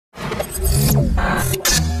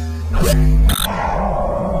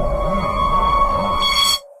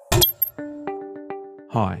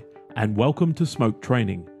Hi, and welcome to Smoke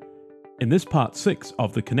Training. In this part 6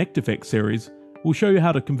 of the ConnectFX series, we'll show you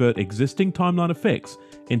how to convert existing timeline effects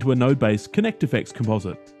into a node-based ConnectFX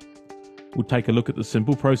composite. We'll take a look at the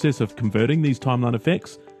simple process of converting these timeline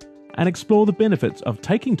effects and explore the benefits of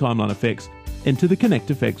taking timeline effects into the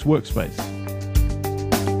ConnectFX workspace.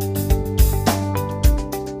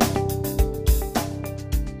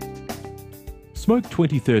 Smoke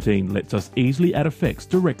 2013 lets us easily add effects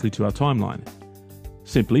directly to our timeline.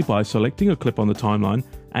 Simply by selecting a clip on the timeline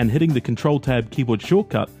and hitting the Control Tab keyboard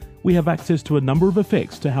shortcut, we have access to a number of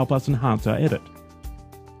effects to help us enhance our edit.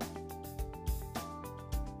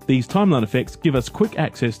 These timeline effects give us quick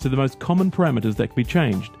access to the most common parameters that can be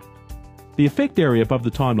changed. The effect area above the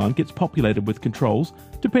timeline gets populated with controls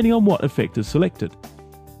depending on what effect is selected.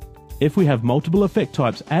 If we have multiple effect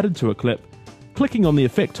types added to a clip, clicking on the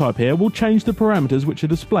effect type here will change the parameters which are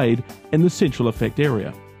displayed in the central effect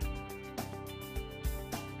area.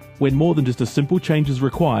 When more than just a simple change is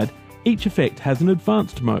required, each effect has an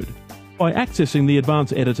advanced mode. By accessing the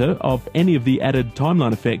advanced editor of any of the added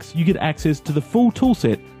timeline effects, you get access to the full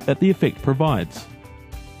toolset that the effect provides.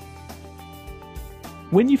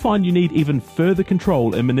 When you find you need even further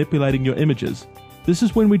control in manipulating your images, this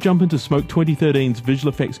is when we jump into Smoke 2013's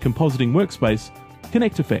visual effects compositing workspace,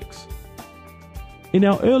 ConnectFX. In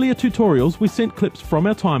our earlier tutorials, we sent clips from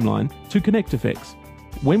our timeline to ConnectFX.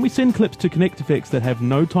 When we send clips to ConnectFX that have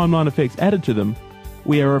no timeline effects added to them,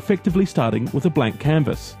 we are effectively starting with a blank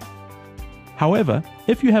canvas. However,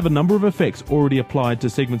 if you have a number of effects already applied to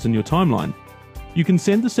segments in your timeline, you can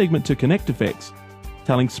send the segment to ConnectFX,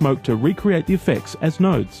 telling Smoke to recreate the effects as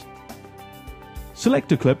nodes.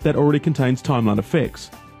 Select a clip that already contains timeline effects.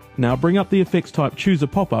 Now bring up the effects type chooser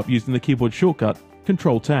pop-up using the keyboard shortcut,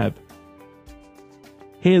 Control Tab.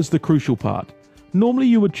 Here's the crucial part. Normally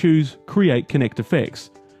you would choose Create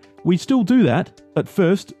ConnectFX. We still do that, but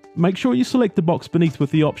first, make sure you select the box beneath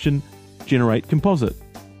with the option Generate Composite.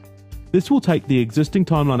 This will take the existing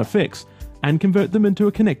timeline effects and convert them into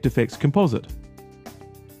a ConnectFX composite.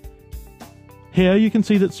 Here you can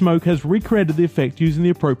see that Smoke has recreated the effect using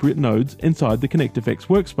the appropriate nodes inside the ConnectFX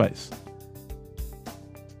workspace.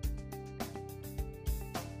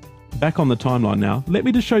 Back on the timeline now, let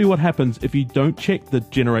me just show you what happens if you don't check the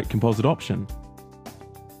Generate Composite option.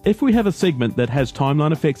 If we have a segment that has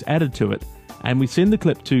timeline effects added to it, and we send the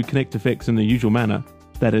clip to ConnectFX in the usual manner,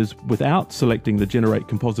 that is, without selecting the Generate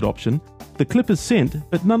Composite option, the clip is sent,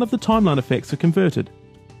 but none of the timeline effects are converted.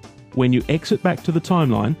 When you exit back to the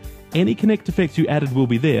timeline, any ConnectFX you added will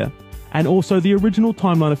be there, and also the original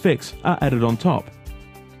timeline effects are added on top.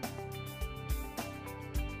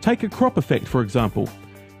 Take a crop effect for example.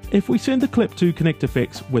 If we send the clip to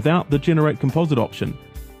ConnectFX without the Generate Composite option,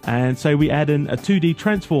 and say we add in a 2D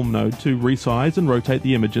transform node to resize and rotate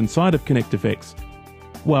the image inside of ConnectFX,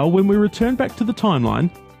 well, when we return back to the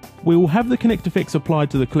timeline, we will have the ConnectFX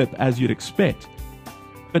applied to the clip as you'd expect,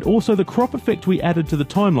 but also the crop effect we added to the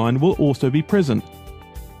timeline will also be present.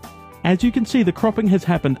 As you can see, the cropping has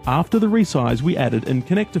happened after the resize we added in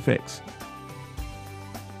ConnectFX.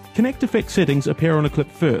 ConnectFX settings appear on a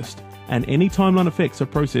clip first, and any timeline effects are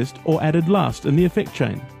processed or added last in the effect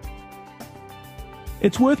chain.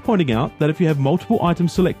 It's worth pointing out that if you have multiple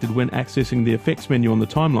items selected when accessing the effects menu on the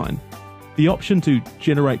timeline, the option to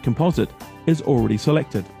Generate Composite is already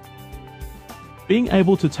selected. Being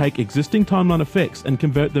able to take existing timeline effects and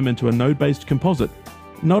convert them into a node-based composite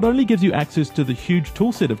not only gives you access to the huge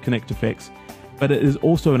toolset of ConnectFX, but it is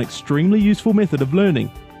also an extremely useful method of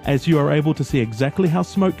learning, as you are able to see exactly how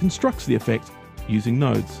Smoke constructs the effect using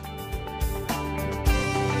nodes.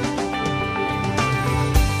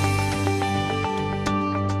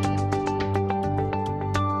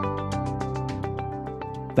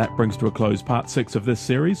 That brings to a close part 6 of this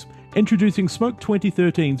series, introducing Smoke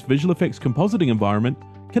 2013's visual effects compositing environment,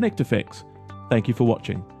 ConnectFX. Thank you for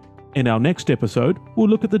watching. In our next episode, we'll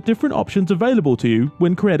look at the different options available to you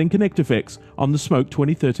when creating ConnectFX on the Smoke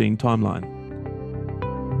 2013 timeline.